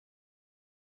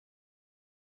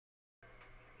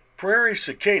Prairie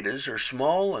cicadas are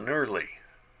small and early.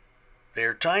 They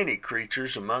are tiny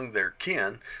creatures among their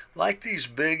kin, like these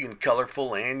big and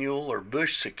colorful annual or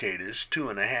bush cicadas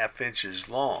 2.5 inches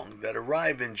long that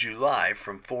arrive in July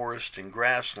from forest and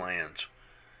grasslands.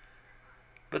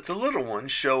 But the little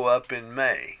ones show up in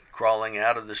May, crawling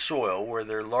out of the soil where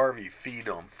their larvae feed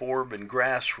on forb and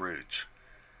grass roots,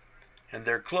 and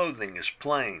their clothing is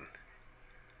plain.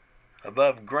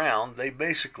 Above ground, they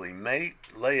basically mate,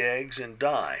 lay eggs, and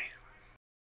die.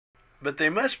 But they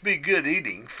must be good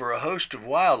eating, for a host of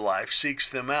wildlife seeks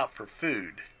them out for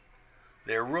food.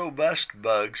 They are robust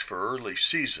bugs for early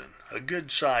season, a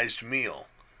good-sized meal.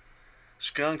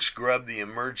 Skunks grub the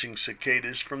emerging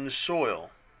cicadas from the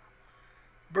soil.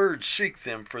 Birds seek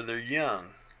them for their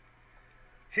young.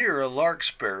 Here a lark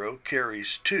sparrow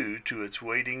carries 2 to its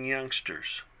waiting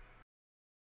youngsters.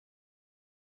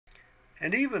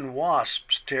 And even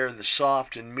wasps tear the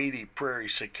soft and meaty prairie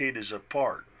cicadas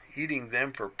apart, eating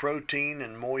them for protein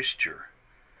and moisture.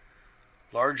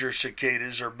 Larger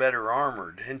cicadas are better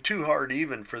armored and too hard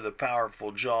even for the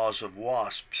powerful jaws of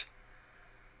wasps.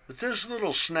 But this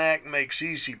little snack makes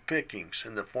easy pickings,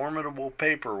 and the formidable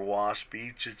paper wasp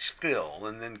eats its fill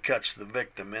and then cuts the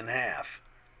victim in half.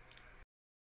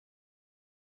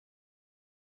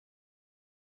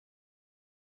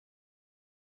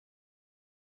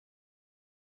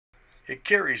 It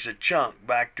carries a chunk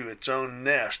back to its own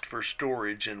nest for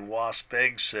storage in wasp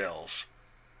egg cells.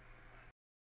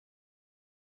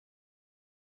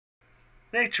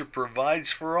 Nature provides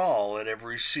for all at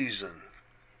every season,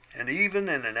 and even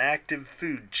in an active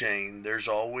food chain, there's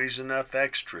always enough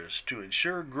extras to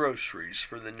ensure groceries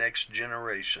for the next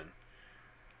generation.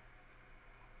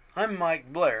 I'm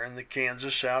Mike Blair in the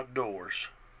Kansas Outdoors.